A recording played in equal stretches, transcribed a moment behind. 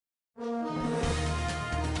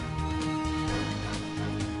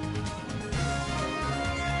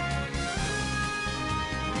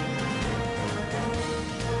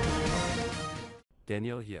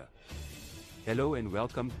Daniel here. Hello and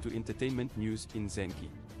welcome to Entertainment News in Zenki.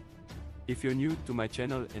 If you're new to my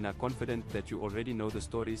channel and are confident that you already know the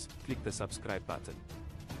stories, click the subscribe button.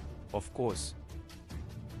 Of course,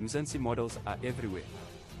 Mzansi models are everywhere.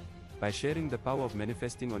 By sharing the power of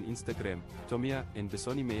manifesting on Instagram, Tamia and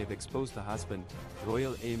Mpisane may have exposed her husband,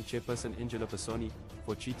 Royal AM chairperson Andile Mpisane,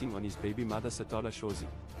 for cheating on his baby mother sithelo shozi.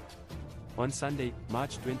 On Sunday,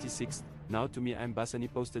 March 26, now Tamia Mpisane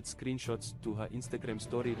posted screenshots to her Instagram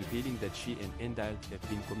story revealing that she and Andile have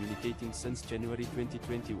been communicating since January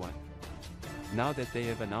 2021. Now that they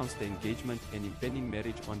have announced their engagement and impending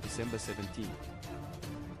marriage on December 17,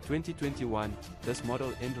 2021, this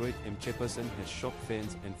model Android M chairperson has shocked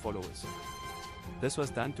fans and followers. This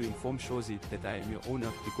was done to inform Shozi that I am your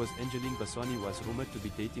owner because Andile Mpisane was rumored to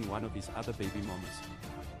be dating one of his other baby mamas.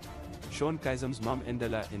 Sean Kaizer's mom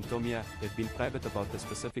Andile and Tamia have been private about the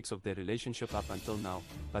specifics of their relationship up until now,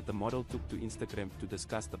 but the model took to Instagram to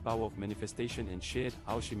discuss the power of manifestation and shared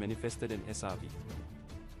how she manifested an SRV.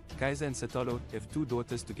 Kaizer and Sithelo have two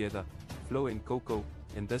daughters together, Flo and Coco,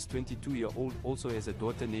 and this 22-year-old also has a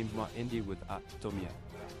daughter named Andy with Tamia.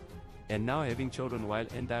 And now having children while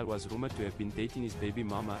Andile was rumored to have been dating his baby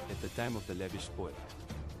mama at the time of the lavish spoil.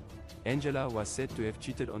 Andile was said to have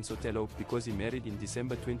cheated on Sithelo because he married in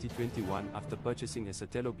December 2021 after purchasing a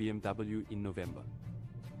Sithelo BMW in November.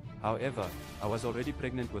 However, I was already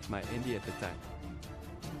pregnant with my Andy at the time.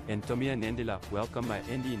 And Tamia and Andile welcomed my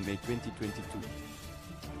Andy in May 2022.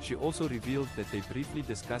 She also revealed that they briefly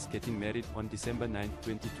discussed getting married on December 9,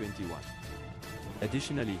 2021.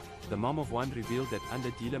 Additionally, the mom of one revealed that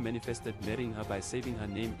Andile manifested marrying her by saving her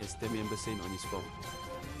name as Andile Mpisane on his phone.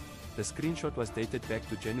 The screenshot was dated back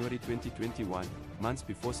to January 2021, months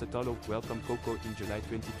before Sithelo welcomed Coco in July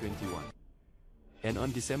 2021. And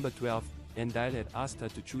on December 12, Andile had asked her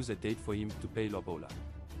to choose a date for him to pay lobola.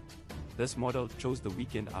 This model chose the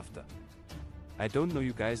weekend after. I don't know,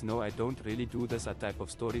 you guys know I don't really do this type of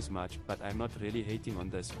stories much, but I'm not really hating on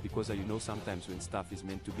this because you know sometimes when stuff is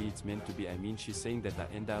meant to be, it's meant to be. I mean, she's saying that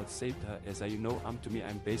Andile saved her as you know, to me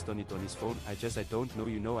I'm based on it on his phone. I don't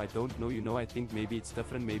know, I don't know, I think maybe it's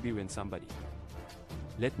different maybe when somebody.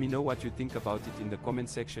 Let me know what you think about it in the comment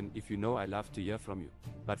section. If you know, I love to hear from you.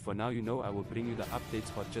 But for now, you know, I will bring you the updates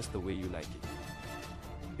or just the way you like it.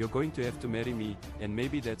 You're going to have to marry me, and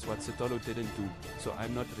maybe that's what Sithelo didn't do, so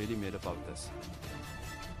I'm not really mad about this.